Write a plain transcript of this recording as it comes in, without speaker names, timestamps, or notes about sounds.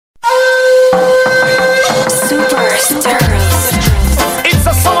SuprStirlz. It's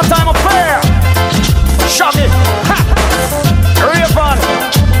a summertime affair. Shaggy, ha, Raven,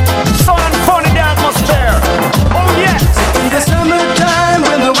 sun and fun in the atmosphere. Oh yes. In the summertime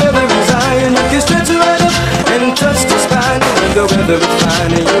when the weather is high and you can stretch right up and touch the spine. When the weather is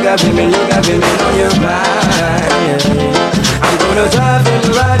fine and you got women on your mind. I'm gonna drive and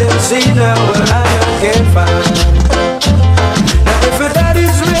ride and see now what I can find. Now if her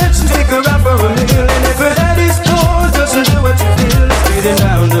daddy's rich, take her out for a meal. And if her daddy's poor, doesn't do what you feel. Speeding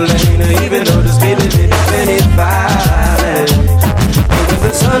down the lane, even though the speed limit is 25. And when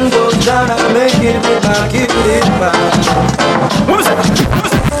the sun goes down, I'll make it with my cutie pie. Who's it?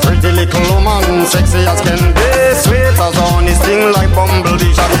 Pretty little woman, sexy as can be, sweet as honey, sting like bumblebee.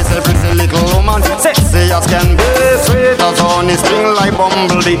 Shaggy say pretty little woman, sexy as can be, sweet as honey, sting like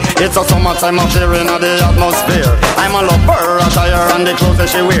bumblebee. It's a summertime affair in the atmosphere. I'm a lover, attire and the clothes that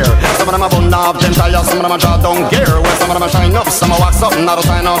she wear. Some of them are bun up, them tires, some of them are jaw down gear. Well, some of them are shine up, some are wax up, not a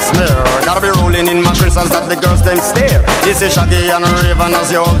sign of smear. Gotta be rolling in my crystals that the girls them stare. This is Shaggy and Raven as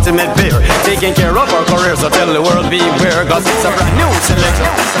your ultimate pair, taking care of our career, so tell the world beware, cause it's a brand new selection.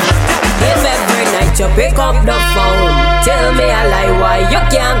 If every night you pick up the phone, tell me a lie why you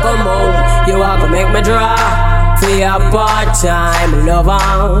can't come home. You are gonna make me draw for your part-time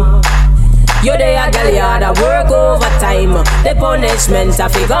lover. You there, girl, you had to work overtime. The punishment I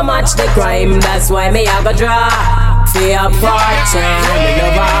figure match the crime. That's why me I go draw for your part-time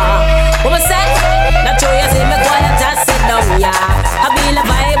lover. What I say? Not sure you see me quiet, just sit down, yeah. I feel a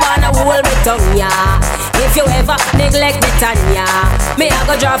vibe and I hold me tongue, yeah. If you ever neglect the Tanya, me I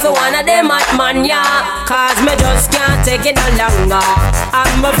go draw for one of them at man, yeah. Cause me just can't take it no longer,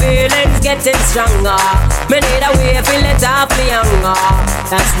 and my feelings getting stronger. Me need a way to let off me hunger.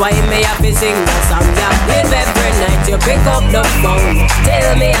 That's why me have to sing the song, yeah. If every night you pick up the phone,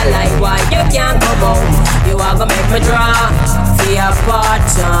 tell me a lie why you can't come home. You are gonna make me draw for your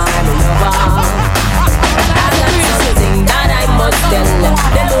part-time lover. I got something that I must tell.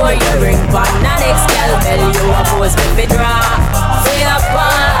 The more you ring for the next girl bell, you are supposed to be draw for your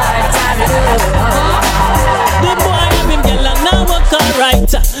part-time lover. The boy have him girl and now work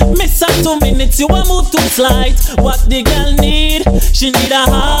alright. Miss her 2 minutes, you a move too slight. What the girl need? She need a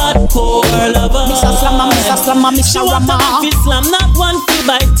hardcore lover. Mr. Slammer, she want a man fi slam, not one fi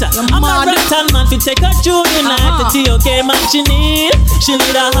bite. I'm a rental man fi take her through the night. The T.O.K. man she need a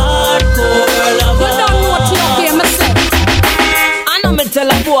hardcore lover. You don't know what T.O.K. me say. Me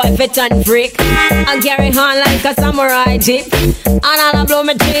tell a boy if it and freak, I carry on like a samurai jeep, and I'll blow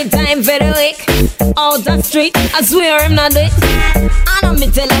me 3 times for the week. Out the street, I swear I'm not it. And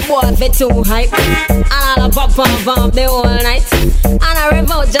me tell a boy if it too hype, and I'll pop the whole night. And I rev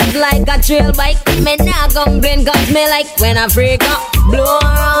out just like a trail bike. Me not complain cause me like when I freak up, blow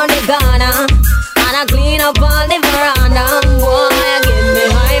around the corner, and I clean up all the veranda. Boy, I give me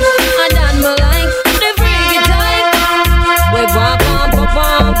hype, and then me like the freaky type. We pop bum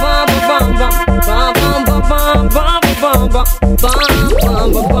bum bum bum bum bum bum bum bum bum bum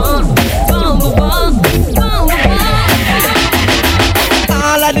bum bum bum.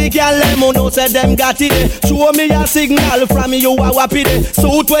 All of the girl them who know say them got it. Show me a signal from you a wappy day.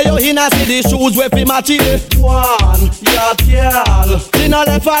 Suit where you in a see the shoes where fi match it. One, your girl. She no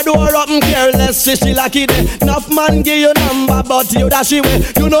left her door up and careless, she lucky day. Enough man give you number but you dash away.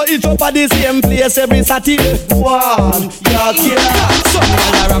 You know it's up at the same place every Saturday. One, your girl. Some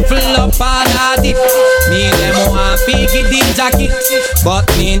girl a ruffle up all of it. Me them want picky the jacket, but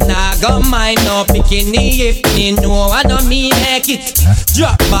me nah go mind no bikini if me know I know me make it.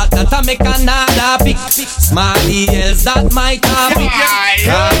 Drop back that I make another pick. Smarty else that my topic.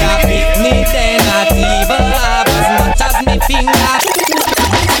 Raga pick me then not even laugh as much as me finger.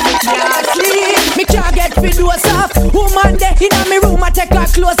 Can't sleep, me can't get fit dose off. Woman there inna me room, I take her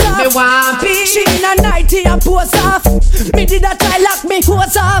clothes off. Me want be she in a nightie and pose off. Me did a try lock me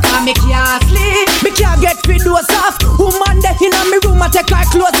hose off. And me can't sleep, me can't get fit dose off. Woman there inna me room, I take her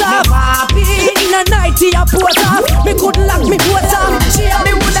clothes off. Me want be in a nightie and pose off. Me couldn't lock me hose off. She and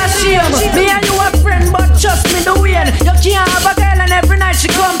me woulda shame. Me and you a friend, but trust me the way. You can't have a girl and every night she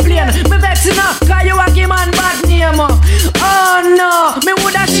complain. Me vex enough, cause you a give man bad name. Oh no, me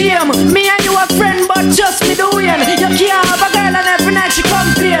woulda shame. Me and you a friend, but just me the way. You can't have a girl and every night she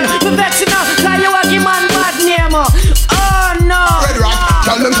complain. Me vex enough, cause you a give man bad name. Oh no. Red Rock,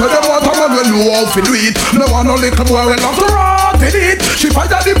 tell them to them what a man will know how to do it. No one no little boy will have to rot in it. She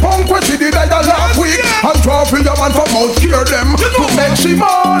fired the punk when she did that last week. And drop in your man from out scare them. To make she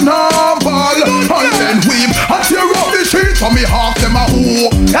man a ball. And then weep and tear up the sheet. So me half them a who.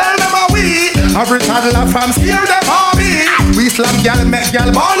 Tell them a we. Every toddler from scare them a me. We slam gal, make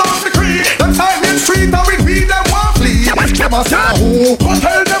gal ball off the creek. street and with me them want flee. Them a say who? Go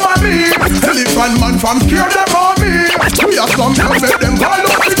tell them a me. Elephant man from scare them on me. We are some to make them call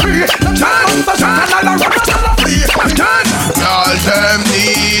up the tree. Them tell us to shut another run and flee. Tell them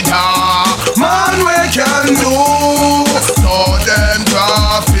need a man we can do. So them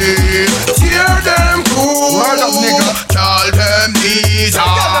traffic, tear them cool. Word up, nigga. Tell them need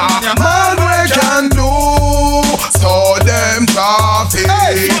a man we can do. So them traffic,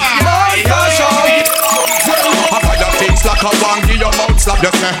 man cash out. Things like a bang in your mouth slap, you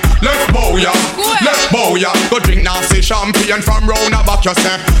say. Let's bow ya, let's bow ya. Go drink nasty champagne from round the back, you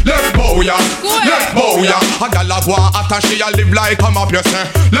say. Let's bow ya, let's bow ya. A gal have one after she a live like come up, you say.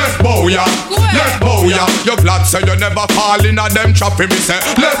 Let's bow ya, let's bow ya. You glad say you never fall in a them trap, me say.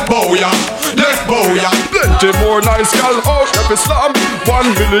 Let's bow ya, let's bow ya. Plenty more nice gal out of Islam.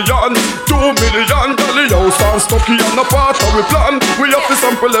 1 million, 2 million. Dolly house and Stucky and a part of we plan. We have to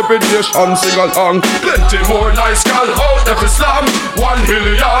sample every nation, sing along. Plenty more nice gal out of Islam. 1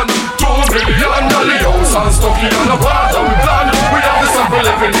 million, 2 million. Dolly house and Stucky and a part of we plan. We have to sample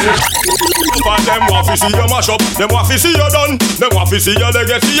every nation. And them want to see you mash up, them want to see you done. Them want to see you they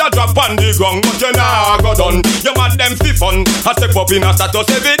get see you drop on the ground, but you nah go done. You mad them fi fun. I step up in a status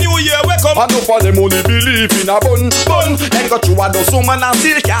every new year we come. I know for them only believe in a bun. Then go through a dozen woman and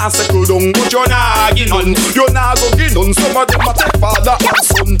still can't settle down, but you nah give none. You nah go give none. Some of them a take father and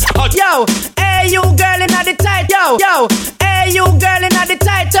son. Yo, hey you girl inna the tight, yo, hey you girl inna the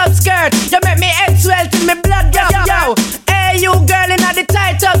tight up skirt. You make me head swell till me blood, yo. Hey you girl inna the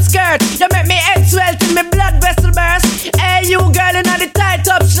tight up skirt. You make me head swell till me blood vessel burst. Hey you girl inna the tight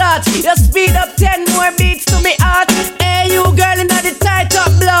up shorts. You speed up 10 more beats to me heart. Hey you girl inna the tight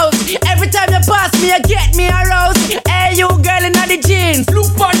up blouse. Every time you pass me, you get me aroused. Hey you girl inna the jeans.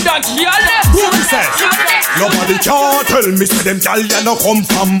 Look on that, Who says? Nobody can tell me say them gal ya no come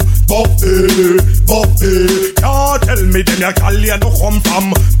from Buffy. Can't tell me them ya gal ya no come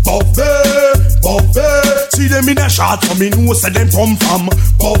from Buffy. See them in a shot so me know say them come from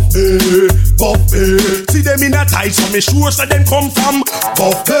Buffy. See them in a tight so me sure say them come from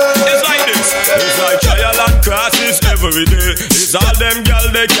Buffy. It's like this. It's like trial and crosses every day. It's all them gal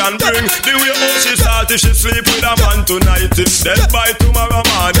they can bring. The way how she start if she sleep with a man tonight, it's dead by tomorrow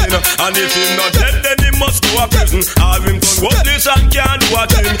morning. And if he's not dead, then he must go to prison. Have him done worthless and can't do a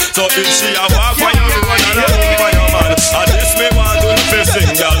thing. So if she a walk for your run and a run for your man, and this me want to sing,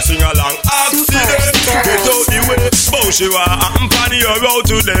 girl sing along. Accident, get out the way. Bow she want and pan your road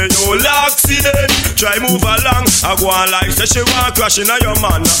today. No accident, try move along. I go on like say she want crashing on your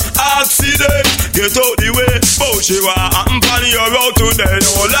man. Accident, get out the way. Bow she want and pan your road today.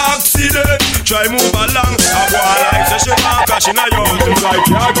 No accident, try move along. I go on like say she want crashing on your man. Like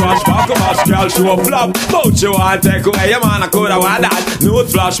your crash, back of us, girl show a flop. Bout you want take away your man, I coulda want that. No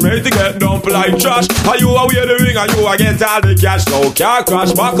flash, made to get dumped like trash. Are you a wear the ring and you a get all the cash? No car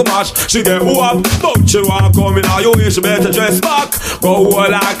crash, back of mash, she get whoop. Bout you want coming out, you wish you better dress back. Go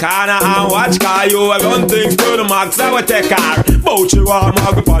hold a corner and watch car. You a run things to the max, I will take car. Bout you want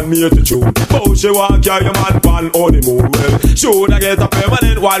mag upon me to chew. Bout you want carry your man pan honeymoon. Well, should I get a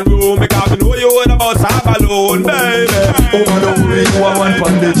permanent one room? Because I know you in about half alone, baby. Oh, don't worry, you are one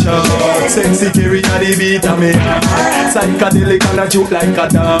on the chart. Sexy carry on the beat of me heart. Psychedelic and a joke like a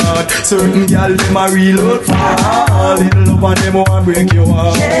dart. Certain girl them a reload far. Little love and them want break your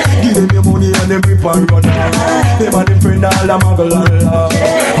heart. Give them your money and them rip and run out. Them and them friend all a muggle and laugh.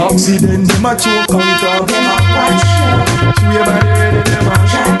 Accident them a choke on top. We a body ready them a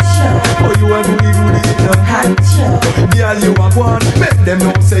oh you a goody goody in the girl you a one. Make them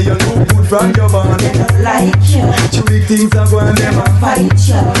know say you look good from your band. They don't like you. Two big things are going them a fight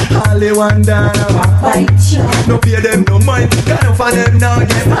you. All they want down a fight you. No pay them no mind. Can't find them now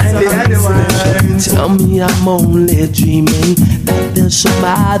get mind. They had the one. Tell me I'm only dreaming that there's some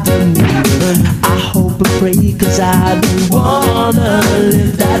other me. I hope and pray cause I don't wanna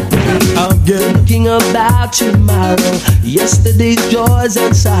live that way. I'm thinking about tomorrow, yesterday's joys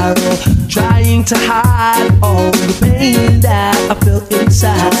and sorrow, trying to hide all the pain that I felt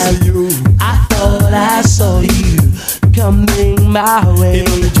inside. I thought I saw you coming my way,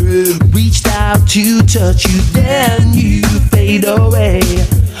 reached out to touch you, then you fade away.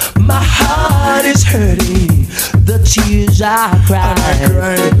 My heart is hurting, the tears I cry,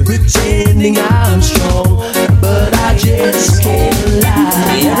 pretending I'm strong, but I just can't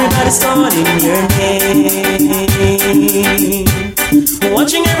lie. Everybody's calling your name,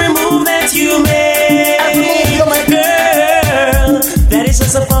 watching every move that you make. You're my girl, that is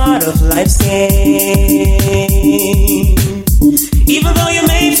just a part of life's game. Even though you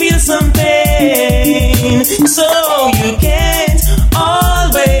may feel some pain, so you can't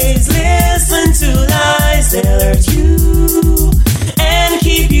always listen to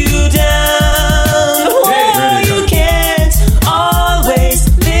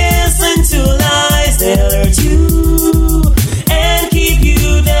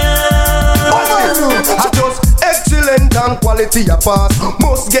quality a pass.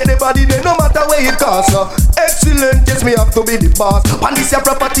 Must get the body there no matter where it costs. Excellent, yes me have to be the boss. And this your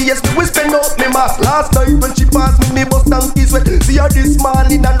property, yes me will spend out me mass. Last night when she passed me bust down kiss wet. See her this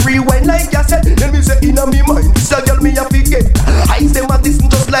morning and rewind like you said. Then me say inna me mind, this a girl me a forget. Eyes them a listen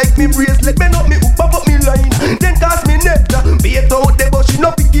just like me bracelet. Men up me hoop up me line, then cast me net. Bait out the but she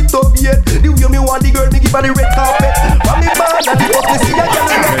no pick it up yet. The way me want the girl me give her the red carpet. From me band and the bus me see a girl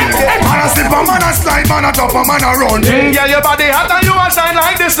me forget. Man a slip a man a slide, man a top a man a run. Yeah, your body hot and you a shine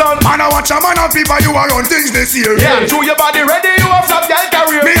like the sun. Man a watch a man a people you a run things this year. Yeah, true your body ready, you have some girl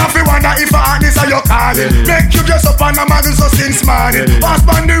career. Me have to wonder if a hotness are you calling. Make you dress up on a model so since morning. Pass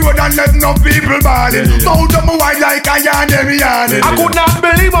on the road and let no people balling. Bow to me wide like a yarn them yarning. I could not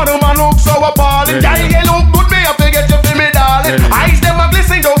believe how the man look so appalling. Girl, you look good, me have to get you for me darling. Eyes them a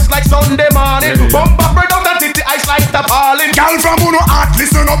glisten just like Sunday morning. Bumper bread out and titty ice like the falling. Girl from who no heart,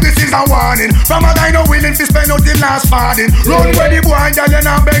 listen up, this is a warning. From a guy no willing to spend out the last farthing. Run where the boy and girl you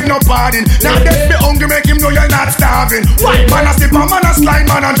not beg no pardon. Now they be hungry, make him know you're not starving. Why? Man a slip a man a slide,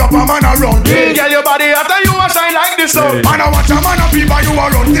 man a drop a man a run. Girl, your body hot and you a shine like the sun. Man a watch a man a people you a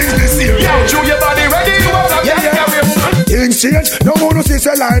run things this year. Yeah, true your body ready, you have some girl career. Things change, no one who sees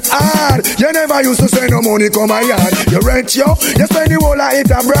your life hard. You never used to say no money come my yard. You rent yo, you spend the whole of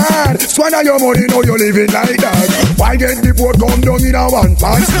it abroad. Squander your money, now you living like that. Why get the boat come down in a one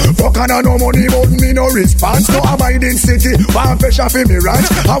pants? Fuck and no money, but me no response. No abiding city, one pressure for me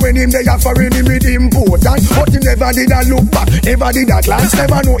ranch. And when him they for him with important. But he never did a look back, never did a glance.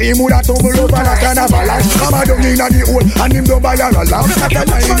 Never know him would have tumble over like an avalanche. I'm a down in the hole, and him don't buy a lamp. Not a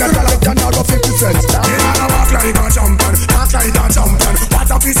line, not a left, and not a 50 cents. Yeah, I walk like a champion, talk like a champion.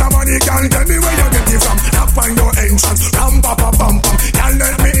 What a piece of money, girl, tell me where you get it from. Knock on your entrance, ram pa pa pam pam. Girl,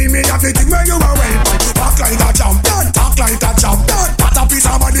 let me in me, have it in where you are welcome. Walk like a champion, talk like a champion. What a piece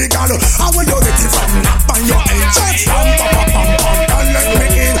of money, girl, how will you get it from? Knock on your entrance, ram pa pa pam pam. Girl, let me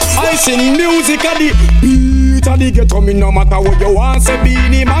in. I sing music at the beat of the ghetto. Me no matter what you want, say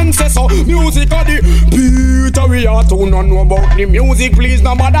Beanie Man say so. Music at the beat of we are to not know about the music. Please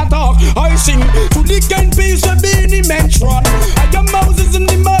no matter talk. I sing to the Ken piece of Beanie Man trot. I am Moses in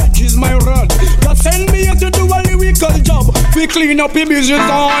the mic is my rod. God send me here to do a lyrical job. We clean up the business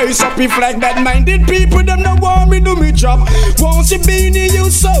eyes up. If like bad-minded people them no want me do me job. Won't see Beanie you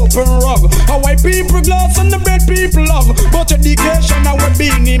soap and rub. How white people glass and the red people love. But education now we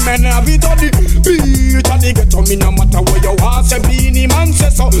Beanie Man have it on the beat of the ghetto. Me no matter what you want, say Beanie Man say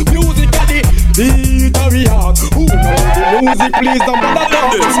so. Music at the beat of the heart. Who know the music, please don't bother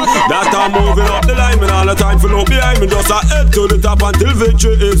talk. That I'm moving up the line, man, all the time for look behind me. Just a head to the top until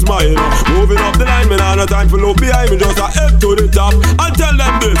victory is mine. Moving up the line, man, all the time for look behind me. Just a head to the top and tell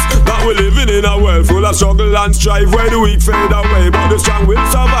them this, that we're living in a world full of struggle and strife, where the weak fade away, but the strong will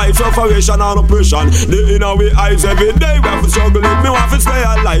survive. Sufferation and oppression, the inner we eyes every day. We have to struggle if me want to stay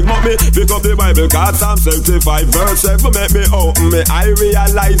alive. But me pick up the Bible, cause Psalm 75 verse 7 make me open me. I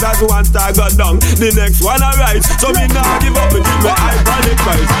realize as one star got down, the next one arise. So me now give up and keep my eye on the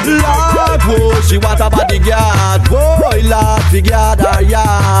prize. Lord, whoa, she want a bodyguard. Boy, Lord, figure her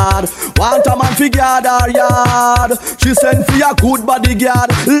yard. Want a man figure her yard. She sent for a good bodyguard.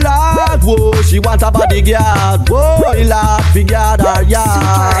 Lord, whoa, she want a bodyguard. Boy, Lord, figure her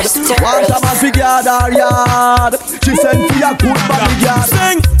yard. Want a man figure her yard. She sent for a good bodyguard.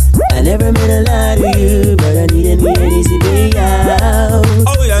 Sing. I never meant to lie to you, but I needed me an easy way out.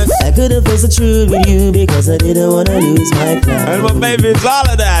 Oh yes. I could've faced the truth with you because I didn't wanna lose my pride. And my baby, it's all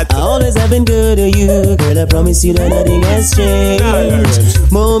of that. I always have been good to you, girl. I promise you that nothing has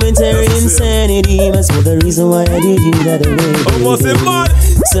changed. Momentary insanity must be the reason why I did you that way. Almost in mud.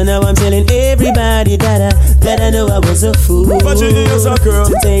 So now I'm telling everybody that I know I was a fool. But you is a girl.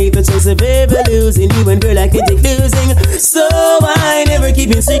 To take the chance of ever losing you, and girl I can take losing. So I never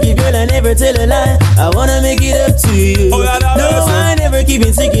keep it secret, girl. I never tell a lie. I wanna make it up to you. Oh, yeah, no, I never keep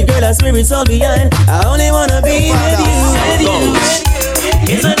it secret, girl. I swear it's all behind. I only wanna be with you.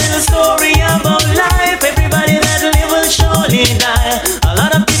 It's a little story about life. Everybody that live will surely die. A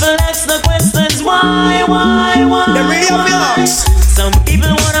lot of people ask the questions why? They really have me ask. Some people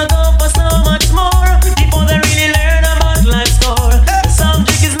wanna go for so much more before they really learn about life's score. The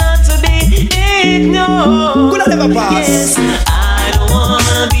subject is not to be ignored. Could I never pass? Yes, I don't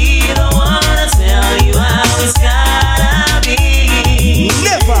wanna be the one to tell you how it's gotta be.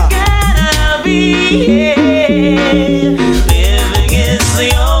 Never. Gotta be. Yeah. Living is the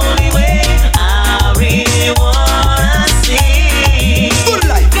only way I really wanna see. Good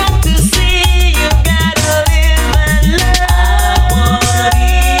life. Got to see you gotta live and learn. I wanna be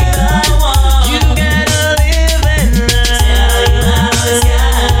the one. You gotta live and learn. Tell you how it's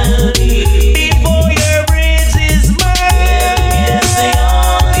gotta be. Before your bridge is burned.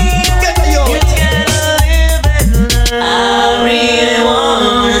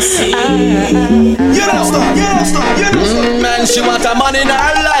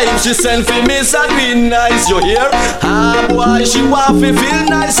 her life. She sent for me, so be nice, you hear? Ah boy, she want to feel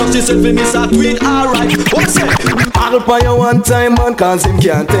nice, so she sent for me, so tweet alright. What's it? I'll pay you one time, man, cause him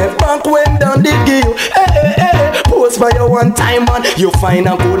can't take back when down the give you. Hey, post by you one time, man. You find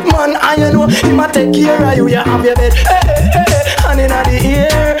a good man, and you know he might take care of you. You have your bed, hey, hand in the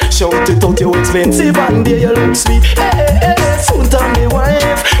ear. Shout it out, you expensive, and there you look sweet. Hey, soon tell me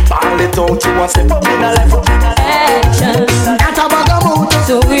wife. Ball it out, you want step up in a life. Action, got a bag of mood,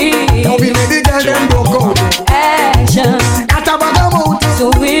 sweet. now we make the girl them broke out. Action, got a bag of mood,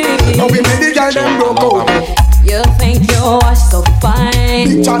 sweet. now we make the girl them broke out. You think you're so fine?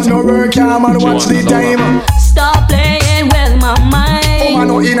 Big chat no work, yeah, man, watch the time. Stop playing with my mind. Oh, man,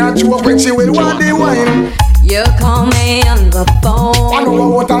 no in a joke when she will want the wine. You call me on the phone. I know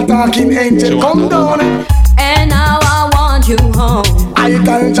what I'm talking, angel, come down. And now I want you home. I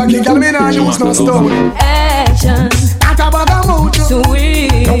tell Jackie, girl, me nah use no stone. Action, at a bag of mood,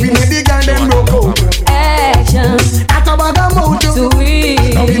 sweet. now we make the girl them broke out. Action, at a bag of mood,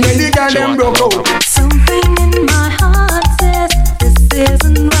 sweet. now we make the girl them broke out. Something in my heart says this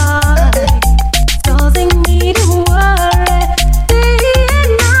isn't right. It's causing me to worry day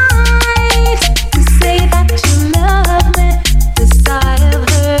and night. You say that you love me, this I have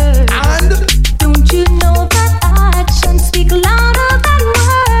heard. And don't you know that actions speak louder than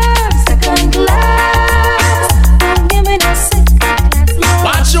words? Second class, don't give me no second class love.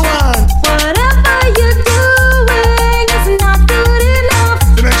 what you want? Whatever you're doing is not good enough.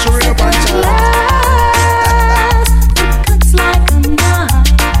 To make sure you punch Second out. class, it cuts like a knife.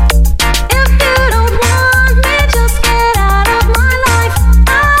 If you don't want me, just get out of my life,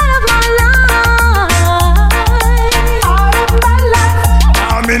 out of my life, out of my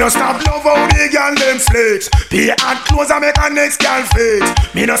life. Ah, me no stop love how the girl them flex. Pay hard clothes and make a next girl flex.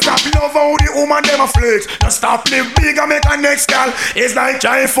 Me no stop love how the woman them a flex. No stop live big and make a next girl. It's like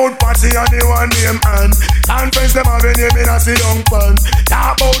giant food party and the one name and conference them have a name in a see young pan.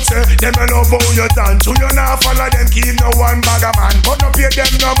 Talk about say them a love how you dance. You not follow them keep no one bag of man. But no pay them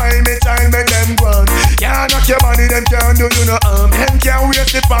no mind me child make them run. Can't knock your body them can't do you no harm. Them can't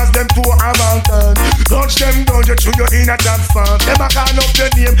waste it past them to a mountain. Touch them down you through your inner job farm. Them a call up your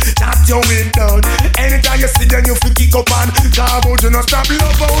name, chat your way down. Anytime you see them you feel kick up and carve out. You no stop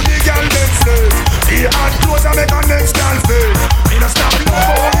love how the girl them flex. They hard clothes and make a next girl flex. Me no stop love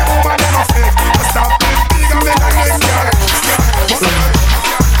how the woman them a flex. No stop live big and make a next girl.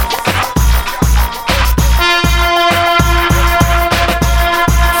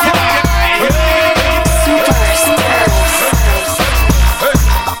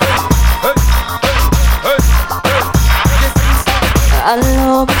 I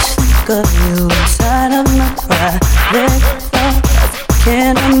love to think of you inside of my private thoughts.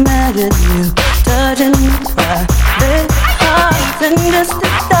 Can't imagine you touching my private heart. And just the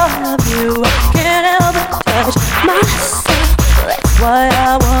thought of you, I can't help but touch myself. That's why I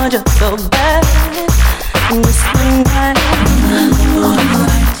want you so bad. And just one night,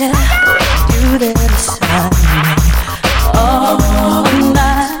 you there beside me. All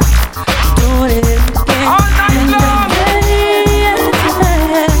night, doing it again. All night long.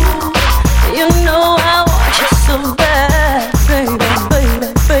 You know I want you so bad, baby, baby,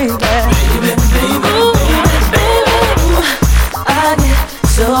 baby. Ooh, baby, I get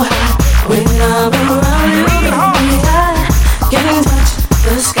so high when I'm around you. I can touch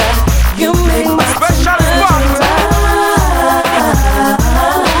the sky. You make my Special one.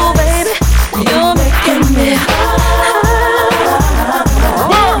 oh, baby, you're making me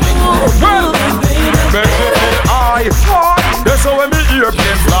high. That's how when me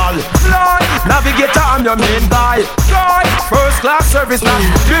airplane fly. Navigator, I'm your main guy. First class service now.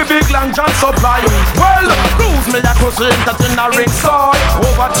 The big long John supply. Well, cruise me like a swing that in a ring side.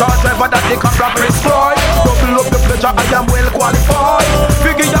 Overcharge driver that they can rap destroy. Double up the pleasure, I am well qualified.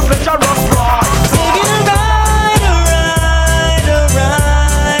 Figure your pleasure, rough ride. Taking a ride,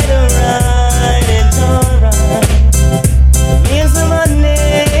 it's alright. Me and some money.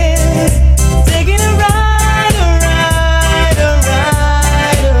 Taking a ride,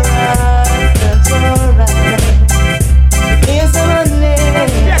 that's alright. Me and some money.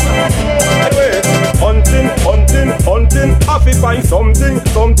 Hunting, I fi find something.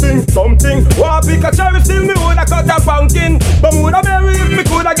 Wanna pick a cherry, still me woulda cut a pumpkin. But me woulda marry if me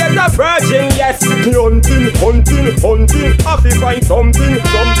coulda get a virgin, yes. Me hunting, I fi find something.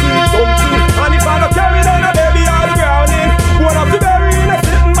 And if I don't carry then a baby all drowning. One of the berry in a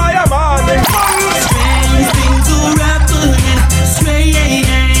sitting by a morning. Strange things go rapping, strange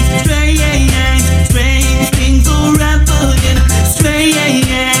things go rapping,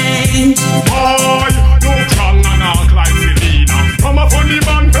 strange. Boy, you strong and act like Selena. From a funny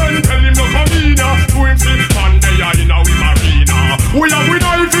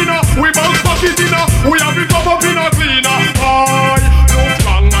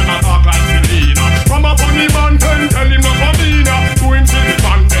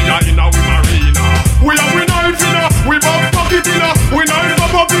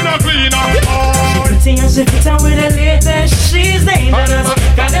she fit on with the latest. She's dangerous,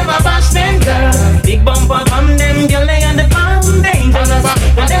 cause them a bashment girl. Big bumper from them girl, they on the palm dangerous,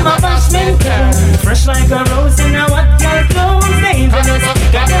 cause them a bashment girl. Fresh like a rose in a what girl clothes dangerous,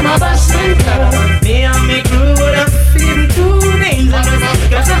 cause them a bashment girl. Me and me crew would have feel too dangerous,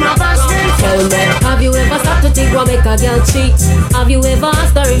 cause them a bashment girl. Tell me, have you ever stopped to think what make a girl cheat? Have you ever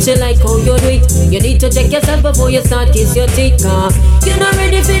asked her if she like how you do it? You need to check yourself before you start kiss your teeth, you're not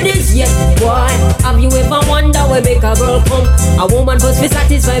ready for this yet, boy. Have you ever wonder where make a girl come? A woman must be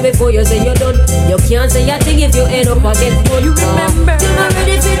satisfied before you say you're done. You can't say a thing if you end up again. You remember, you're not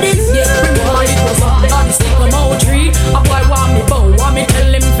ready for this yet, boy. It was up under the sycamore tree. A boy want me bow, want me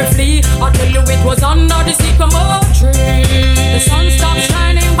tell him to flee. I tell you it was under the sycamore tree. The sun stopped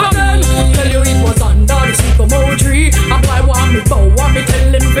shining again. Tell you it was under the sycamore tree. A boy want me bow, want me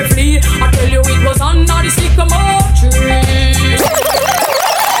tell him to flee. I tell you it was under the sycamore tree.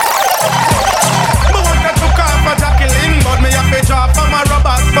 But me have to drop for my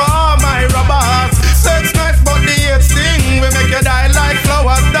rubbers, for my rubbers. Sex nice but the hate sting. We make you die like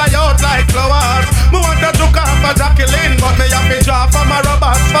flowers, die out like flowers. Me want to took off a Jacqueline, but me have to drop for my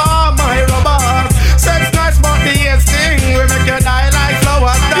rubbers, for my rubbers. Sex nice but the hate sting. We make you die like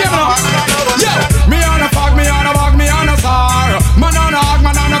flowers, die out like flowers. Yeah, me on a fog, me on a bug, me on a star. Man on a hog,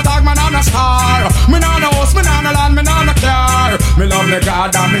 man on a tag, man on a star. Me on a house, me on a land, me on a car. Me love me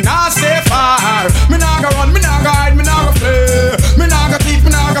God and me not stay far. Me not go run, me not go hide, me not go flee. Me not go thief, me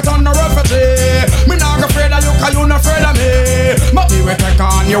not go turn the refugee. Me not go afraid of you, cause you not afraid of me. But me will take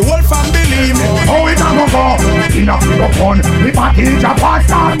on your wolf and believe me. How it a go go? In a field of fun. Me party Japan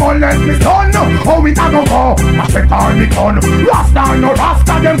star, molest me son. How it a go go? I set on me gun. Rasta no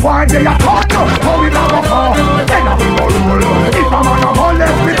Rasta, them boy they a ton. How it a go go? Then a field of rule. If a man a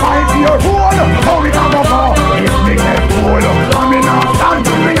molest me, 5 year old. How it a go go? If me get fool, I'm in a stand,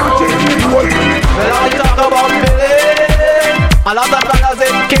 me a change me goal. When I talk about killing, a lot of fellas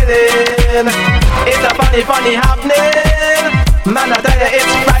is killing. It's a funny happening. Man, I tell you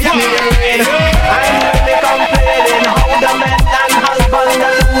it's frightening. I'm really complaining how the men and husbands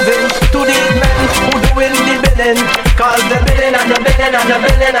are losing to these men who doing the bidding. Cause the bidding and the bidding and the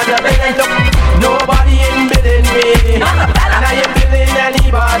bidding and the bidding. Look, nobody in bidding me, and I ain't bidding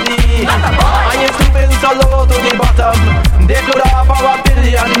anybody. I ain't stooping so low to the bottom. They could offer a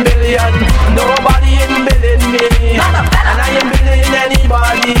billion. Nobody in bidding me, and I ain't bidding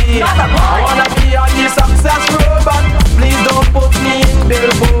anybody. I wanna be on the success road, but please don't put me in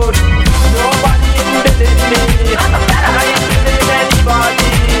billboard. Nobody in bidding me, and I ain't bidding anybody.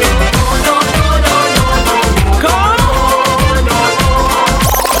 Come on.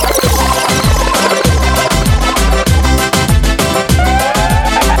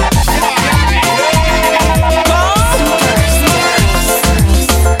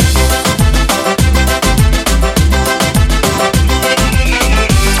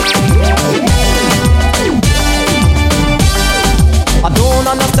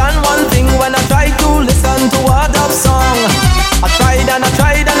 Understand one thing when I try to listen to a dub song. I tried and I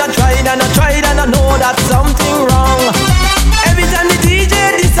tried and I tried and I tried and I know that something wrong. Every time the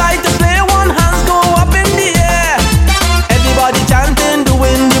DJ decide to play, one hands go up in the air. Everybody chanting,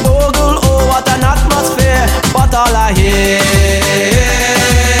 doing the bogle, oh what an atmosphere. But all I hear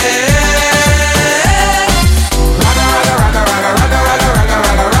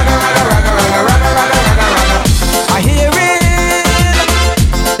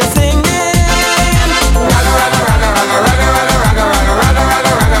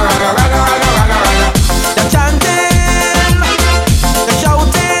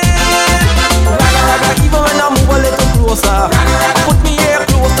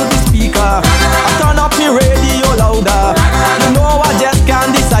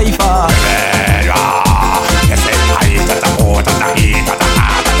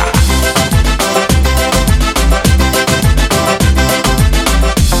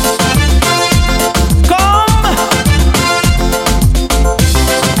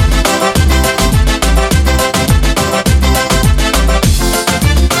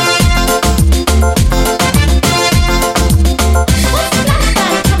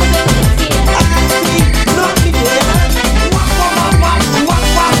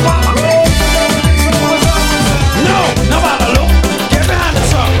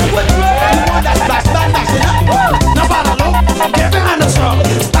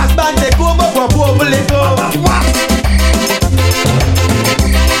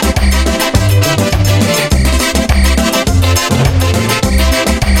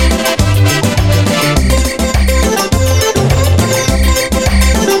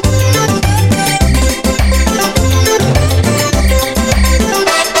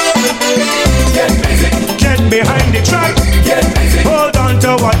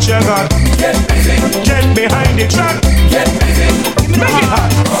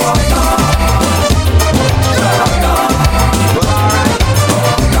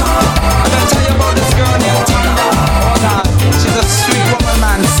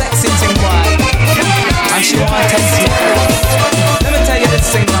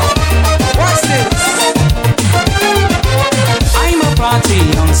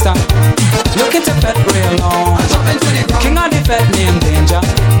it a pet real long. King of the pet named Danger.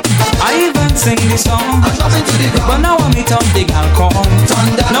 I even sing the song, but now I meet up the gal come.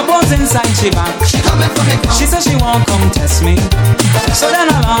 No bones inside she back. She says she won't come test me, so then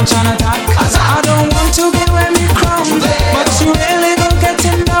I launch an attack. I don't want to give away me crown, but you really go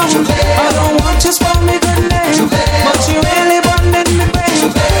getting down. I don't want to spoil me good name, but you really bonded me brain.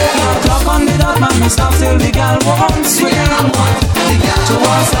 Now clock on the dot, man, me stop till the gal won't swing. 2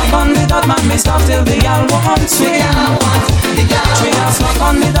 hours clock on the dot, man, me stop till the gal won't swing. 3 hours clock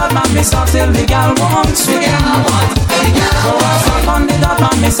on the dot, man, me stop till the gal won't swing. 4 hours clock on the dot,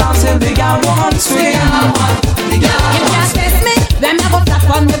 man, me stop till the gal won't swing. You can't test me, then I go flat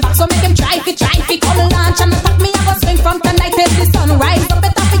on the back. So make him try fi come launch and attack me. I go swing from tonight till the sun rise up.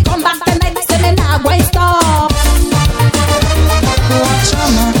 Better fi come back tonight, say me nah go stop. Watch a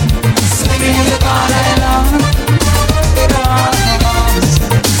man swinging the ball along.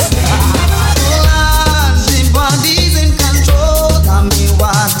 The body's in control of me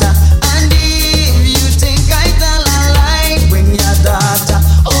water. And if you think I tell a lie, bring your daughter.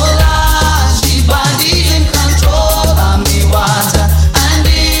 Oh Lord, the body's in control of me water. And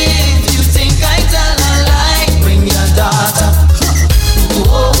if you think I tell a lie, bring your daughter.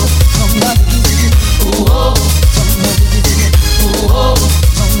 Whoa, whoa, whoa,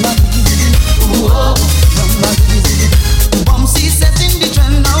 whoa. Bumsy setting the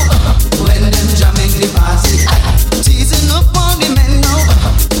trend now. When them jamming the party, teasing up all the men now.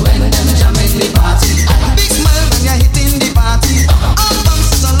 When them jamming the party, big smile when you're hitting the party. All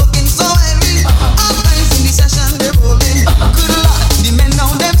bumps are looking so heavy. All guys in the session they're rolling. Good luck, the men now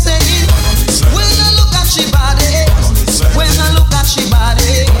them saying. When I look at she body, when I look at she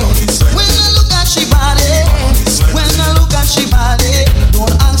body, when I look at she body, when I look at she body,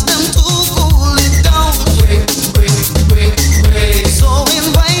 don't ask them to cool it down. So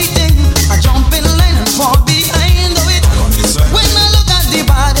inviting, I jump in line and fall behind of it. When I look at the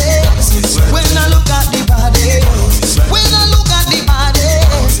body, when I look at the body, when I look at the body,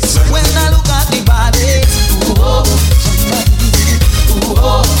 when I look at the body, whoa,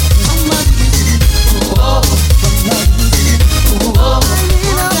 whoa, whoa, whoa.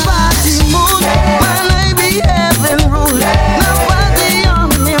 In a party mood, when I be having rules, nobody on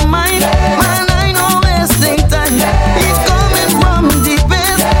me mind, when I know wasting time. It's coming from the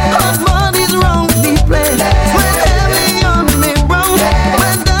base, hot body's wrong the place. When heavy on me brown,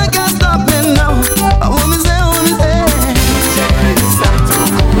 when I can't stop me now. I want me say, it's time to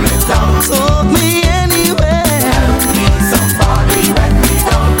cool it down. Talk me anywhere. Need somebody let me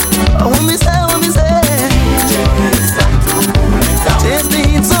down. I want me say, it's time to cool it down. Take the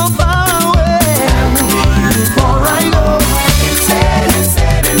heat so far away. Before I go, insane.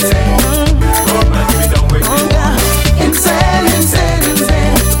 Don't let me down with you. Insane.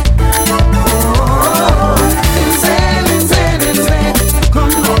 Oh, insane.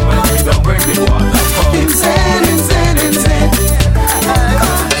 Come on, let me down, bring me water. Insane.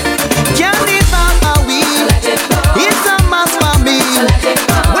 Candy Papa weed, it's a must for me.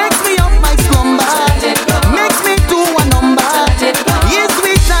 Wakes me up my slumber, makes me do a number. Yes,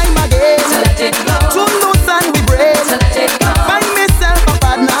 we time again, too loose and we break. Find myself a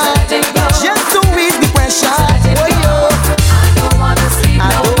partner, just to ease the pressure. Oh yo, I don't wanna sleep.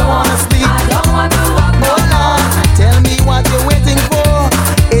 I don't want to walk no more. Tell me what you're waiting for.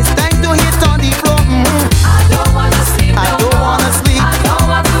 It's time to hit on the floor. I don't wanna sleep. I don't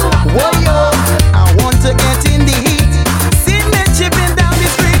want to walk. Oh yo, I want to get in the heat. See me chipping down the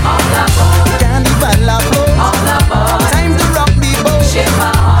street. Carnival applause. Time to rock the boat.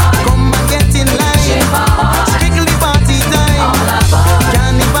 Come and get in line. Strictly party time.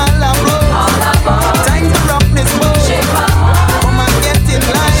 Carnival applause. Time to rock this boat. Come and get in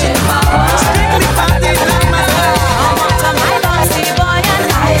line. Strictly party time.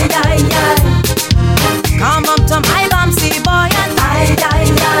 Come up to my bouncy boy and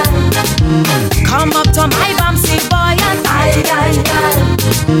come up to my bouncy boy and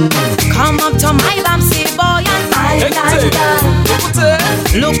come up to my bouncy boy and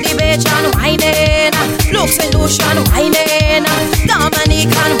look the bitch and whining, look St. Lucian whining,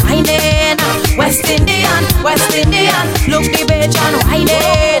 Dominican whining, West Indian, look the bitch and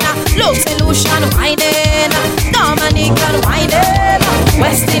whining, look St. Lucian whining, Dominican whining,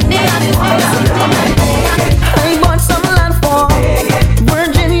 West Indian. I bought some land for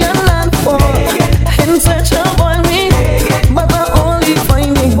Virginia land for in search of oil me, but I only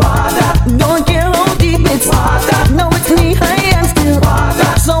finding water. Don't care how deep it's water. Now it's knee high and still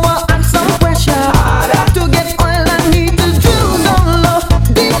water. So I add some pressure to get oil. I need to drill down low,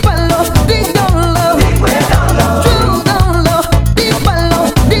 deep and low, dig down low, drill down low, deep and low,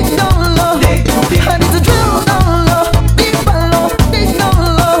 dig down low.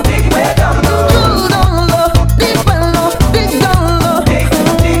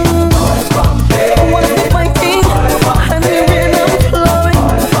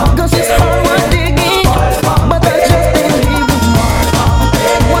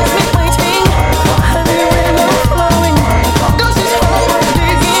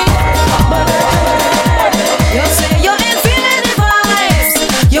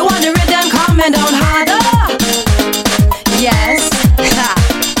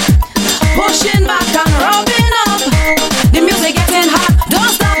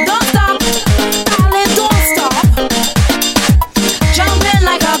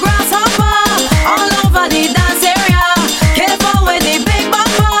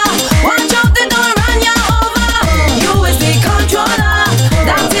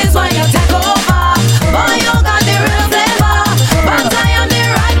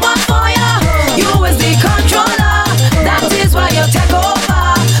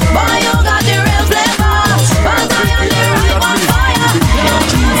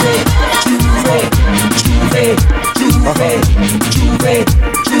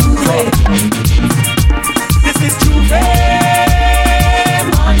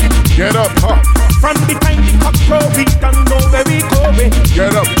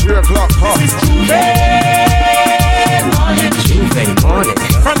 up, 3 o'clock, huh? Morning.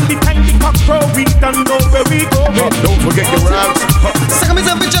 From the time the cock crow, we don't know where we go. Don't forget your raps. Second me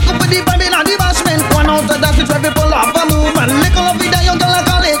say we check up with the Bible and the bashment. One out of that we try to pull off a movement. Little of it that young girl I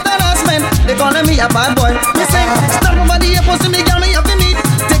call it harassment. They calling me a bad boy. Me say, stop over the air, pussy me girl me have to meet.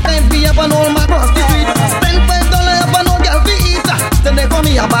 Take time be up and all my cross the street. Spend $5 up and all girl fi eat. Then they call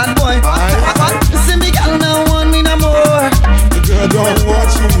me a bad boy. See me girl now want me no more. The girl don't want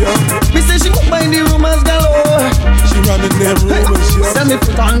you, yo. Me say she won't buy the rumors galore. She running them rumors, yo. Sell me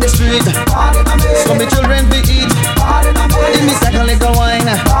foot on the street. So me children be eat. Give me second little wine.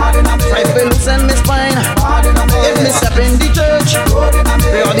 Try to loosen me spine. If me step in the church, we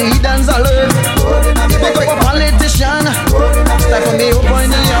all the heathens alert. Pick up a politician. Time for me open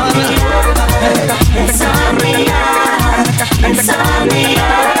the yarn.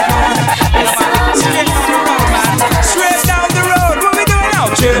 Straight down the road, what we doing now?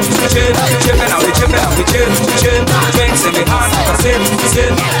 Chill, chipping out, we chipping out, we chill. Drinks in me hand, like a sip.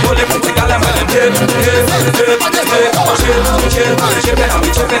 Pull it with the gal and let them chill, chipping out,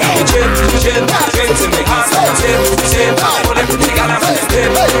 we chill. Drinks in me hand, like a sip. Pull it with the gal and let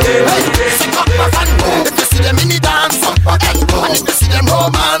them If you see them in the dance, and if you see them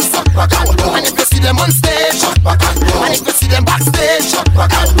romance, and if you see them on stage, and if you see them backstage,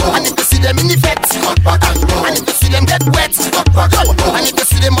 and if you see them in the vet, and if you see them get wet, and if you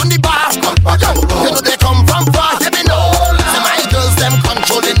see them on the bar, you know they come from far. Let me know. Say my girls them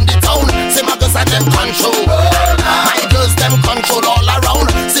controlling the town. Say my girls are them control. My girls them control all around.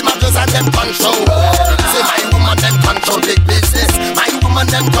 Say my girls are them control. Say my woman them control big business. My woman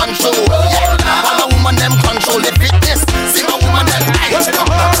them control. All the woman them control the fitness. See my woman them.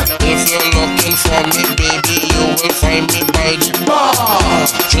 If you're looking for me, baby, you will find me by the bar,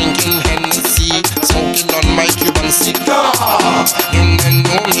 drinking Hennessy, smoking on my Cuban cigar. You may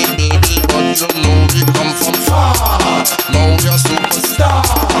know me, baby, but you know we come from far. Now we're superstar,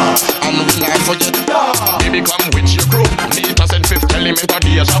 and we not forget. Baby, come with your crew. Meet us in 5th Elemental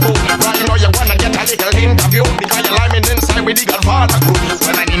Deja Vu. Right now you're gonna get a little interview, because you're liming inside with the Godfather crew.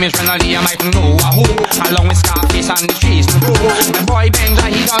 Well, my name is Renaldi, I might know who. Along with Scarface and the Cheese to go. My boy Benja,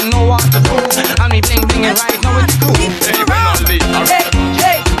 he don't know what to do. And we bling bling it right now with the crew. Hey, Renaldi,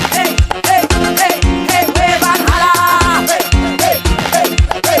 Hey, wave and holla.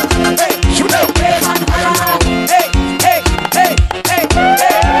 Shoot out. Wave and holla. Hey, wave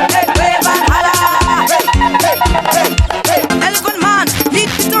and holla. Elephant man, lead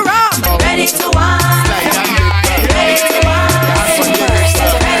me to rock. Ready to wine. Ready to wine.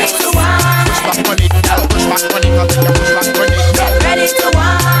 Ready to wine. push back money, push back money, push back money. Ready to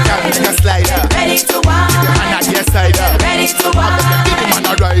wine. Make a slider. Ready to wine. And at your side. Ready to wine. Give him man a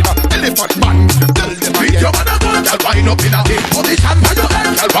rider, elephant man. Tell them beat your man a gun, girl wind up in a day. Position by your head,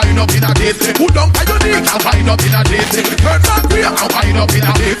 girl wind up in a day. Put down by your knee, girl wind up in a day. Turn back way, girl wind up in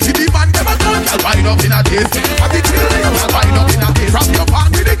a day. See the man never done, girl wind up in a day. At the children, girl wind up in a day. Wrap your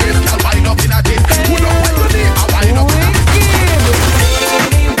palm with the gift, girl wind up in a day. Put down by your knee, girl wind up in a day.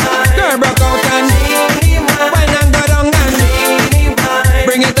 Girl broke out and wine and go down and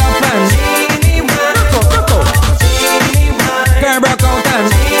bring it up and rock out. Girl broke out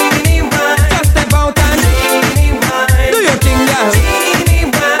and just step out and do your thing, girl.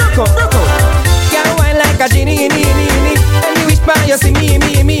 Rock out. Girl wine like a genie, and you whisper you see me.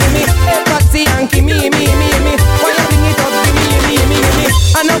 Hey, Patsy Yankee, me. Why you bring it up to me?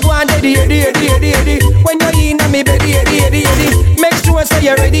 I know go and daddy. When you're in a me bed, make sure say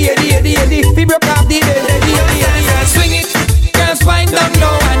you're ready. Fi broke off the bed, swing it, girls wind down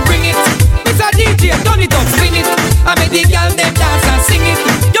low and bring it. Mr. DJ, turn it up, spin it. I make the girl them dance and sing it.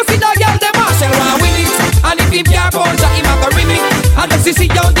 You see the girl them Marshall want win it. And if him can't punch her, him a go rim it. And just see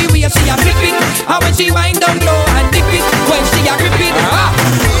how the way she a flip it. And when she wind down low and dip it, when she a grip it.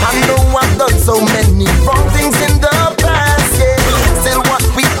 I know I've done so many wrong things in the past, yeah. Still what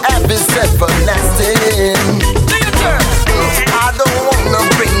we have is everlasting. I don't wanna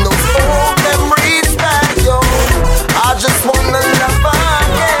bring those old memories back, yo. I just wanna love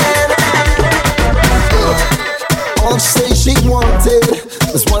again. All she say she wanted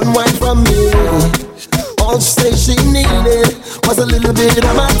was one wine from me. All she say she needed was a little bit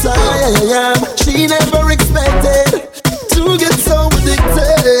of my time. She never expected to get so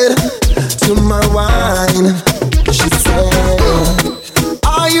addicted to my wine. She said,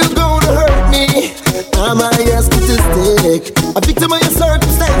 are you gonna hurt me? Am I a statistic? A victim of your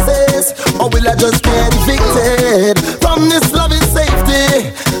circumstances? Or will I just get evicted from this loving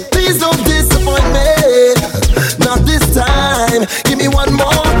safety? Please don't disappoint me. Not this time. Give me one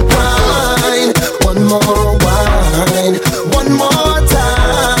more wine. One more wine. One more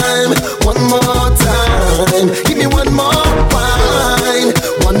time.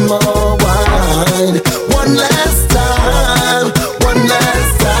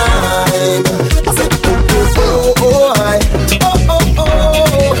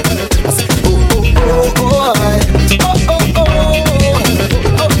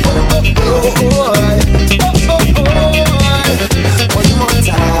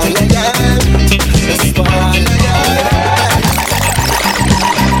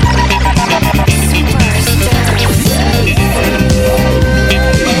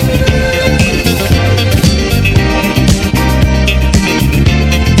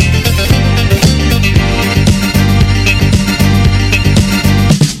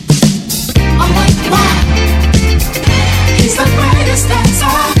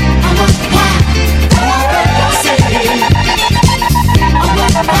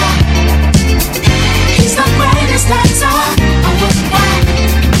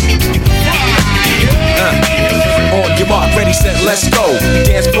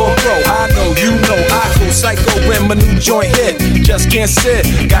 my new joint hit. Just can't sit,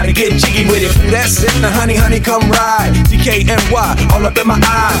 gotta get jiggy with it. That's it, now honey, honey, come ride. DKNY, all up in my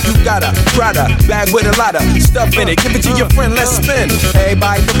eye. You got a Prada bag with a lot of stuff in it. Give it to your friend, let's spin.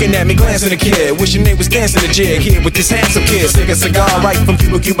 Everybody looking at me, glancing at the kid. Wishing they was dancing the jig here with this handsome kid. Stick a cigar right from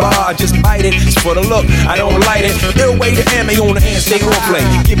Cuba Cuba. Just bite it, it's for the look, I don't light it. Ill way to ammo on the hand, stay on play.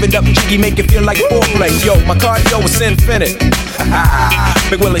 Give it up jiggy, make it feel like foreplay. Yo, my cardio is infinite.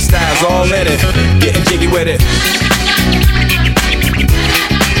 Big Willie style's all in it. Getting jiggy with it.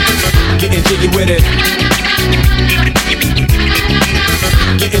 Getting jiggy with it.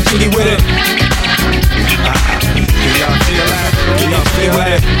 Getting jiggy with it. Can y'all feel that? Can y'all feel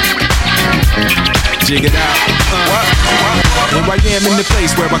that? Jig it out. In Miami, the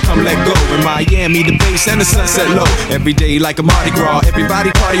place where I come let go. In Miami, the bass and the sunset low. Every day like a Mardi Gras.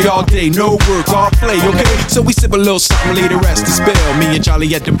 Everybody party all day, no work, all play, okay? So we sip a little something, leave the rest to spill. Me and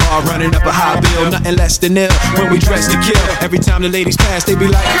Charlie at the bar running up a high bill. Nothing less than ill when we dress to kill. Every time the ladies pass, they be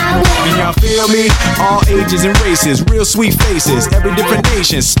like, can y'all feel me? All ages and races, real sweet faces. Every different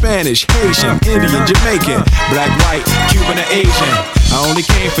nation, Spanish, Haitian, Indian, Jamaican, black, white, Cuban, or Asian. I only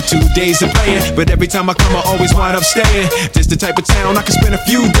came for 2 days of playing, but every time I come, I always wind up staying. This the type of town I can spend a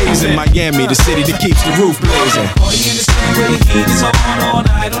few days in. Miami, the city that keeps the roof blazing. Party in the city where the heat is on all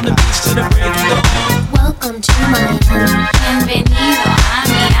night on the beach to the break of dawn. Welcome to Miami. Bienvenido a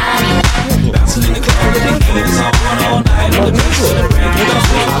Miami. Bouncing in the club where the heat is on all night on the beach to the break of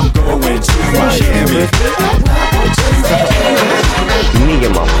dawn. I'm going to Miami. Me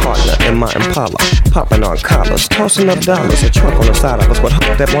and my partner in my Impala, popping on collars, tossing up dollars, a truck on the side of us, but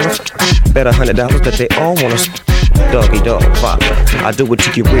that want us, bet $100 that they all want us. Doggy dog, father. I do it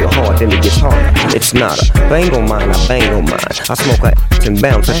to you real hard, then it gets harder. It's not a bang on mine, I bang on mine. I smoke a and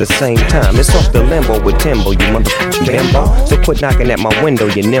bounce at the same time. It's off the limbo with Timbo, you motherfucking bimbo. So quit knocking at my window,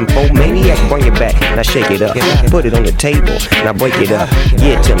 you nympho. Maniac, bring it back, now shake it up. Put it on the table, now break it up.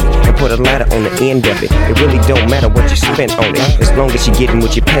 Give it to me, and put a ladder on the end of it. It really don't matter what you spent on it, as long as you getting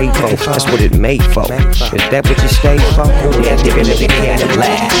what you paid for. That's what it made for. Is that what you stayed for? Yeah, dig it if you can and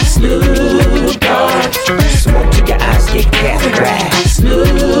blast. Snoop Dogg, smoke to your eyes get cataracts.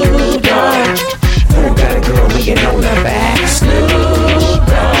 Snoop Dogg, who got a girl leaning on her back? Snoop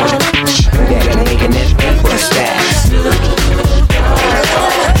Dogg, who got a nigga in that paper stack? Snoop Dogg.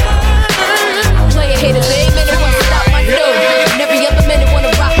 Player haters, every minute wanna stop my dough, and every other minute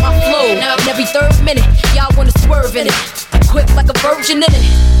wanna rock my flow, and every third minute y'all wanna swerve in it, quick like a virgin in it.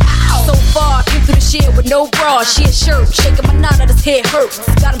 So far, came through the shit with no bra, shit shirt, shaking my knot at his head hurts.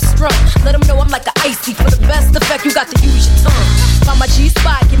 Got him strung, let him know I'm like an icy. For the best effect, you got to use your tongue. Find my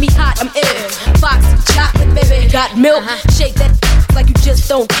G-spot, get me hot, I'm ill. Foxy, chocolate, baby, got milk. Shake that like you just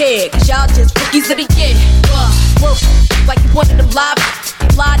don't care, cause y'all just cookies of the year. Work like you wanted them live,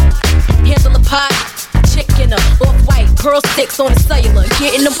 handle a pot. Chicken, off-white, pearl sticks on the cellular,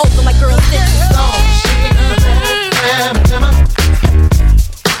 getting them open like girl sticks.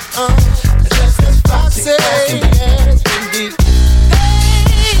 Just as Foxy, yes, indeed.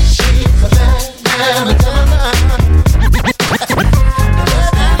 She's a bad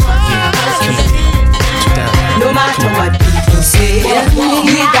No matter what people say,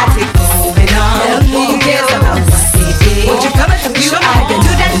 we got it going on. Who cares about what they say? Won't you come and you I can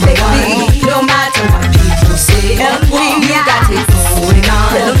do that, baby. No matter what people say, we got it going on.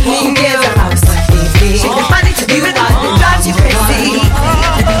 Who cares about what they say? Shake the body to be with us, it drives you crazy.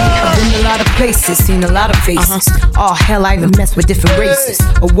 I've been a lot of places, seen a lot of faces. Oh hell, I even messed with different races.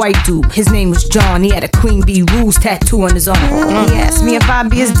 A white dude, his name was John. He had a Queen Bee Rules tattoo on his arm. He asked me if I'd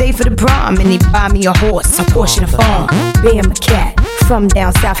be his day for the prom, and he'd buy me a horse, a Porsche, and a farm. Bam, a cat from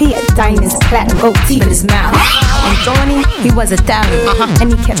down south. He had diamonds, platinum, gold teeth in his mouth. And Thorny, he was Italian, and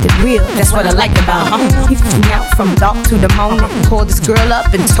he kept it real. That's what I liked about him. He flew me out from dark to the morning. Called this girl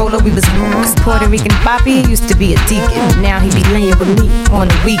up and told her we was cause Puerto Rican Bobby used to be a deacon. Now he be laying with me on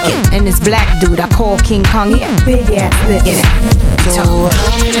the weekend. And this black dude I call King Kong, he had big ass lips. So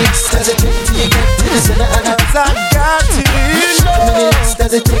how many minutes does it take till you get to the center of the? I got to know. How many minutes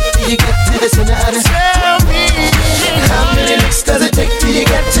does it take till you get to the center of the? Tell me. How many minutes does it take till you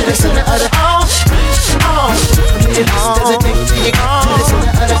get to the center of the? How many minutes does it take till you get to the center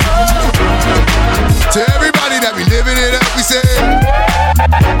of the? To everybody that be living it up, we say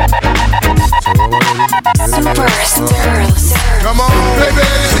SuprStirlz. Come on, baby,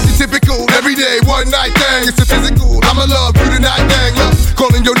 it's your typical everyday one night thing. It's a physical. I'ma love you tonight, dang. Look,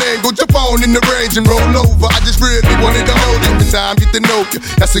 calling your name, go your phone. on in the range and roll over. I just really wanted to hold you. Every time get to know you,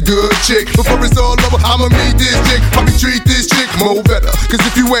 that's a good chick. Before it's all over, I'ma meet this chick. I can treat this chick more better. Cause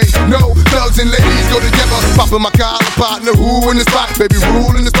if you ain't no thugs and ladies go together. Poppin' my collar partner, who in the spot? Baby,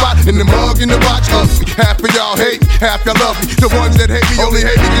 rule in the spot, in the mug, in the watch. Half of y'all hate me, half y'all love me. The ones that hate me only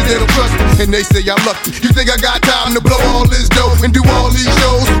hate me cause they don't trust me. And they say I'm lucky. You think I got time to blow all this dough and do all these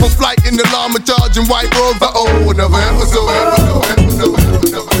shows? On flight in the llama charging white robes. Another episode.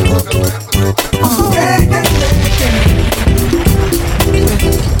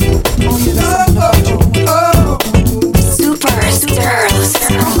 SuprStirlz.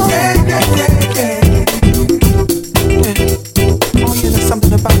 There's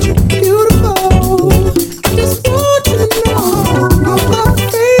something about you. Beautiful. I just want you to know you're my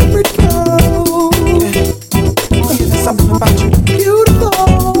favorite girl. There's something about you.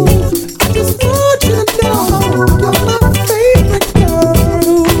 Beautiful. I just want you to know you're my favorite girl.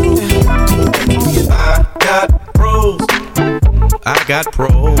 I got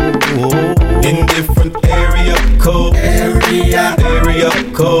pros in different area codes. Area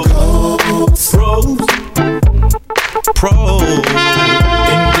codes. Pros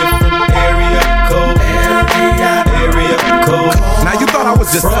in different area codes. Area codes. Now you thought I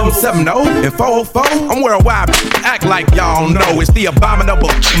was just 770 and 404? I'm worldwide. Act like y'all know it's the abominable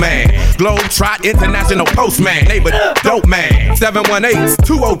man. Globetrot International Postman. Neighbor dope man. 718s,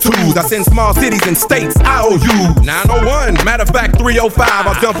 202s. I send small cities and states IOU. 901. Matter of fact, 305.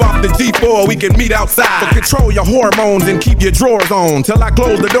 I'll jump off the G4. We can meet outside. So control your hormones and keep your drawers on till I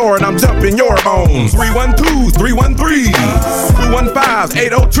close the door and I'm jumping your bones. 312s, 313s, 215s,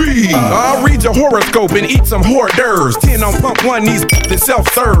 803. I'll read your horoscope and eat some hors d'oeuvres. 10 on pump 1. These is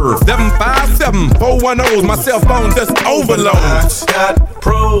self-serve. 757 410s. My cell phone just overloads. I got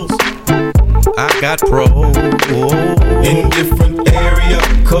pros. I got pros in different area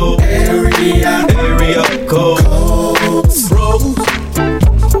codes. Area codes.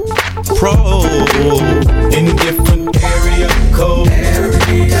 Pros in different area codes.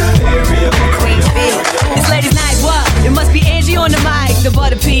 Area codes. It's ladies' night, what? It must be Angie on the mic. The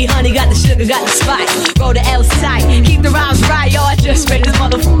butter pea, honey, got the sugar, got the spice. Roll the L side, keep the rhymes right. Yo, I just read this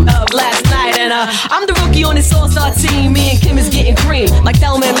motherfucker up last night. And I'm the rookie on this all-star team. Me and Kim is getting cream, like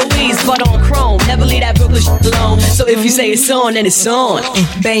Thelma and Louise, but on chrome. Never leave that Brooklyn shit alone. So if you say it's on, then it's on.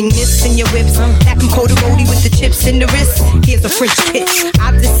 Bang this in your whips, that can coat a roadie with the chips in the wrist. Here's a French kiss.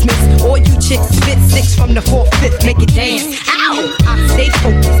 I dismiss all you chicks. Spit 6 from the 4th, 5th, make it dance. Ow! I stay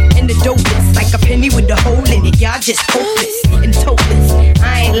focused, and the dope is like a penny with a hole in it. Y'all just hopeless and topless.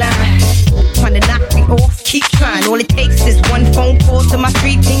 I ain't lying. Trying to knock me off, keep trying. All it takes is one phone call to my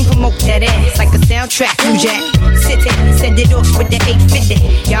street team. Promote that ass like a soundtrack. New Jack, sit it, send it off with the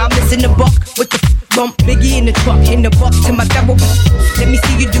 850. Y'all missing the buck with the bump. Biggie in the truck, in the buck to my double. Let me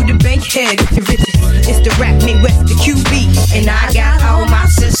see you do the bank head if you're riches. It's the rap Midwest, the QB, and I got all my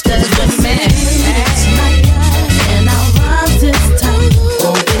sisters with me. And I'll rhyme this time.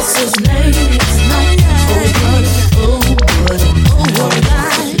 Oh, this is ladies' night. Oh, what,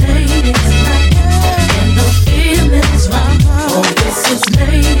 ladies' night. And the feelings right. Oh, this is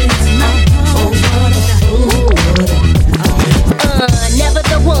ladies' night. Never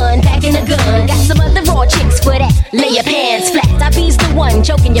the one packing a gun. Got some other raw chicks for that. Lay your pants flat. I be's the one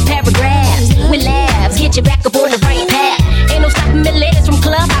choking your paragraphs. With laughs, get you back up on the right path. Ain't no stopping me, ladies from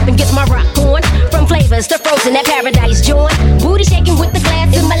club hopping, get my rock on. From flavors to frozen, that paradise joint. Booty shaking with the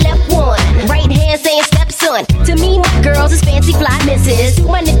glass in my left one. Right hand saying stepson. To me, my girls is fancy fly misses. To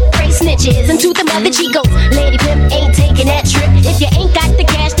my nigga, crazy snitches. And to the mother Chicos, lady pimp ain't taking that trip. If you ain't got the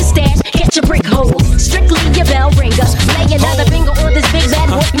cash to stash, get your brick hole. Strictly your bell ringer. Lay another finger on this big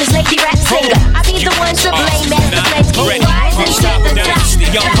bad boy, Miss Lady Rap singer. I be the one to blame as the flames keep rising to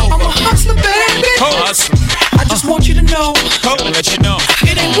the top. I'm a hustler, baby. I just want you to know. Let you know.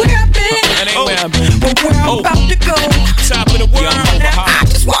 It ain't where I've been. But where I'm about to go. Top of the world. I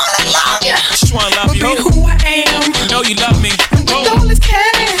just wanna love you. Just wanna love you. Be who I am. You know you love me. With all this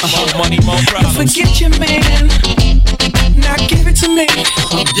cash. More money, more problems. Forget your man. Now give it to me.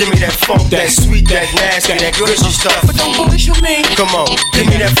 Give me that funk, that sweet, that nasty, that gushy stuff. But don't bullshit me. Come on, give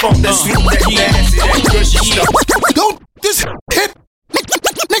me that funk, that sweet, that nasty, that gushy stuff. Don't this hit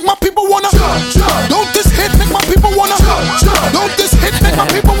make my people wanna. Don't this hit make my people wanna. Don't this hit make my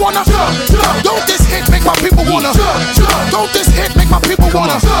people wanna. Don't this hit make my people wanna. Don't this hit make my people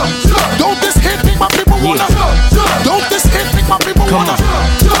wanna. Don't this hit make my people wanna. Don't this hit make my people wanna.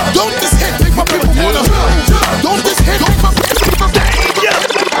 Don't this hit make my people wanna. Don't this hit make my people wanna.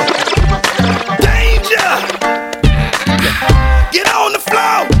 Danger! Get on the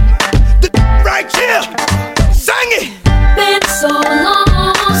floor! The right here! Sing it! Been so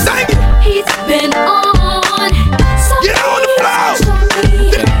long. Sing it!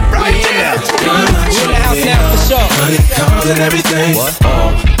 and everything. What?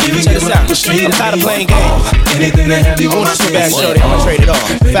 Even give up the street. I'm tired of playing games. Anything that have you on my team. I'ma trade it all.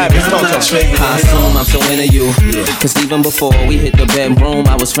 Fabulous Mojo. I assume I'm so into you. Cause even before we hit the bedroom,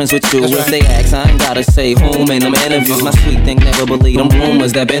 I was friends with you. If they ask, I ain't gotta say whom in them interviews. My sweet thing never believed them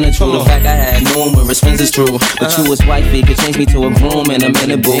rumors that been true. The fact I had numerous friends is true. But you as wifey could change me to a groom in a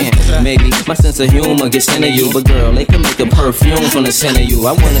minute, boo. Maybe my sense of humor gets into you. But girl, they can make a perfume from the scent of you.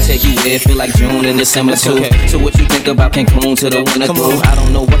 I wanna take you where it feel like June and December too. So what you think about Cancun to the winter through? I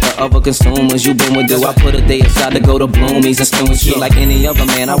don't know what the other consumers you been with do. I put a day aside to go to Bloomies and spend with you. Like any other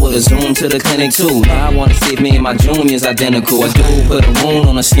man, I would've zoomed to the clinic too. Now I wanna see if me and my junior's identical. I do put a wound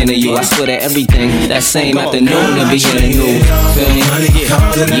on the skin of you. I swear that everything that same afternoon to be in you. Feel me?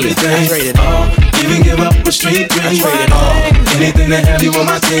 Cars and everything. Even give up a street dream. Anything that have you on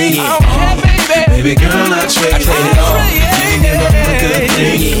my team. Baby girl, I trade it all. Even give up a good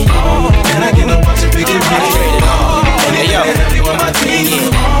thing. And I get to watch it begin. Anything that have you on my team.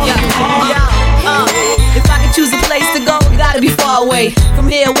 If I could choose a place to go, it gotta be far away. From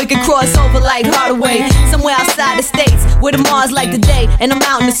here we could cross over like Hardaway. Somewhere outside the states, where the Mars like the day, and I'm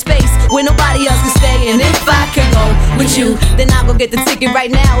out in the space where nobody else can stay. And if I could go with you, then I'll go get the ticket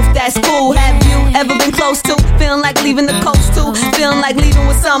right now if that's cool. Have you ever been close to feeling like leaving the coast too? Feeling like leaving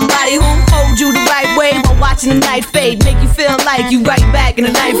with somebody who hold you the right way while watching the night fade, make you feel like you right back in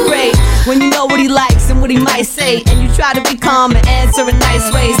the 9th grade. When you know what he likes and what he might say, and you try to be calm and answer in nice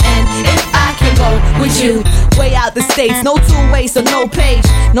ways. And if I can go with you, way out the states, no two-way, so no page,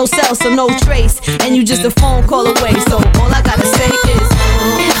 no cell, so no trace, and you just a phone call away. So all I gotta say is,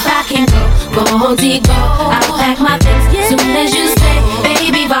 if I can go, go, I'll pack my things soon as you say,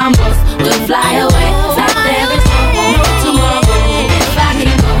 baby, vamos, we'll fly away. Like there is no tomorrow. If I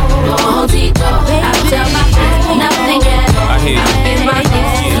can go, go, I'll tell my friends nothing yet. I'll get my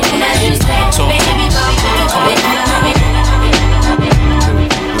things soon as you say, baby, vamos, we'll fly away.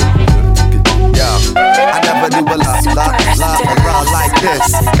 I never knew a love around like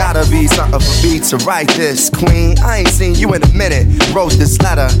this. Gotta be something for me to write this. Queen, I ain't seen you in a minute. Wrote this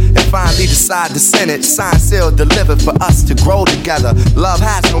letter and finally decided to send it. Signed, sealed, delivered for us to grow together. Love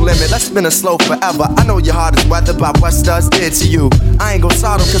has no limit, let's spin it slow forever. I know your heart is weathered by what Studs did to you. I ain't gon'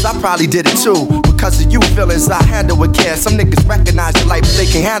 sorrow cause I probably did it too. Because of you feelings I handle with care. Some niggas recognize your life but they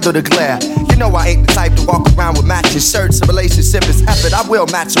can't handle the glare. You know I ain't the type to walk around with matching shirts. A relationship is effort, I will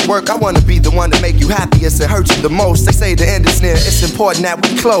match your work. I wanna be the one to make you happiest and hurt you the most. They say the end is near, it's important that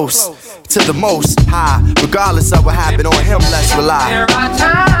we close to the most high. Regardless of what happened, on him let's rely. There are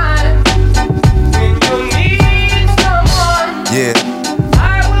times when you need someone. Yeah.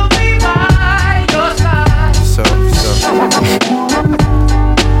 I will be by your side. So.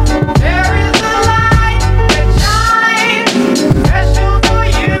 There is a light that shines special for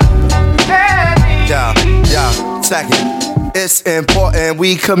you, baby. Yeah, second. It's important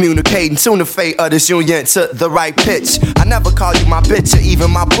we communicating. Tune the fate of this union to the right pitch. I never call you my bitch or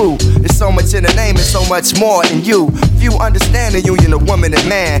even my boo. There's so much in the name and so much more in you. Few understand the union of woman and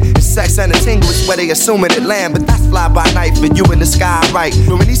man. It's sex and a tingle is where they assuming it land. But that's fly by night for you in the sky, right?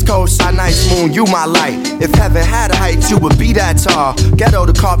 During these cold side nights, moon, you my light. If heaven had a height, you would be that tall. Ghetto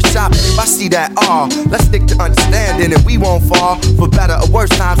to coffee shop, if I see that all. Let's stick to understanding and we won't fall. For better or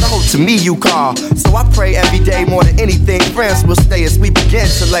worse times, I hope to me you call. So I pray every day more than anything. Friends will stay as we begin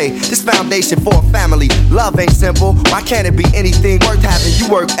to lay this foundation for a family. Love ain't simple. Why can't it be anything worth having you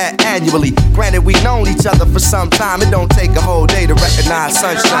work at annually? Granted, we known each other for some time. It don't take a whole day to recognize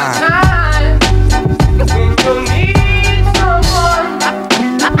sunshine. There are times when you need someone.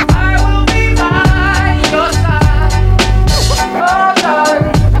 I will be by your side. Oh, darling.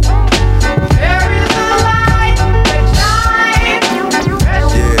 There is a light that shines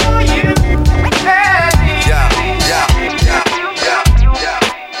special for you, baby.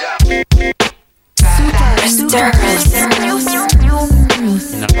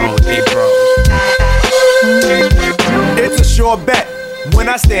 It's a sure bet when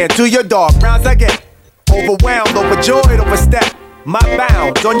I stand to your dog rounds I get overwhelmed, overjoyed, overstep my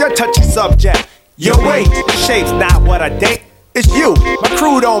bounds on your touchy subject. Your weight, shape's not what I date. It's you, my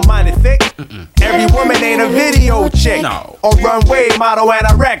crew don't mind it thick. Every woman ain't a video chick or runway model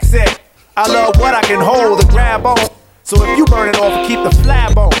anorexic. I love what I can hold and grab on. So if you burning off, keep the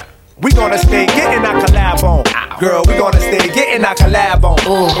flab on. We gonna stay getting our collab on. Girl, we gonna stay getting our collab on.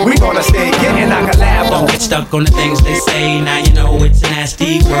 We gonna stay getting our collab on. Don't get stuck on the things they say. Now you know it's a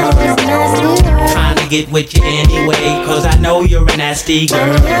nasty world. Trying to get with you anyway, cause I know you're a nasty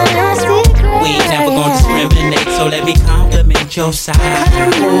girl. We ain't never gonna discriminate, so let me compliment your side.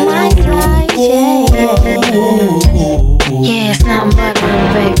 Yeah, it's nothing but a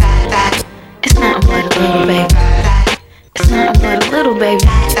little baby. It's nothing but a little baby. It's nothing but a little baby.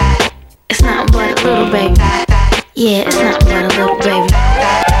 It's nothing but a little baby. Yeah, it's nothing but a little baby.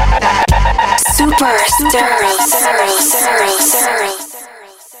 SuprStirlz.